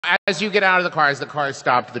As you get out of the car, as the car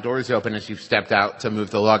stopped, the doors open as you've stepped out to move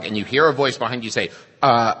the lug, and you hear a voice behind you say,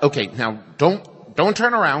 okay, now don't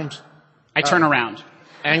turn around. I turn around.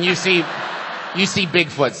 And you see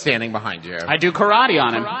Bigfoot standing behind you. I do karate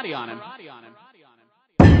on him.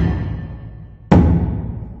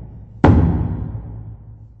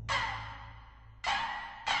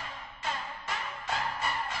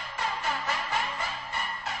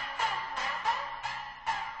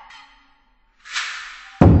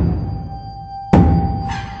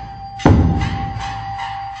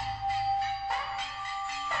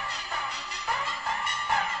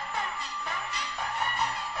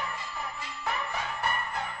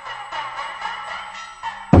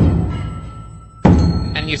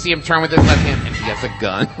 And you see him turn with his left hand, and he has a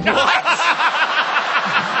gun.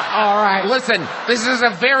 All right, listen, this is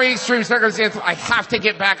a very extreme circumstance. I have to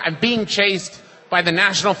get back. I'm being chased by the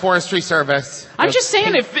National Forestry Service. I'm just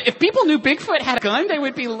saying, if people knew Bigfoot had a gun, they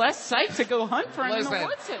would be less psyched to go hunt for him in the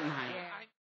woods at night.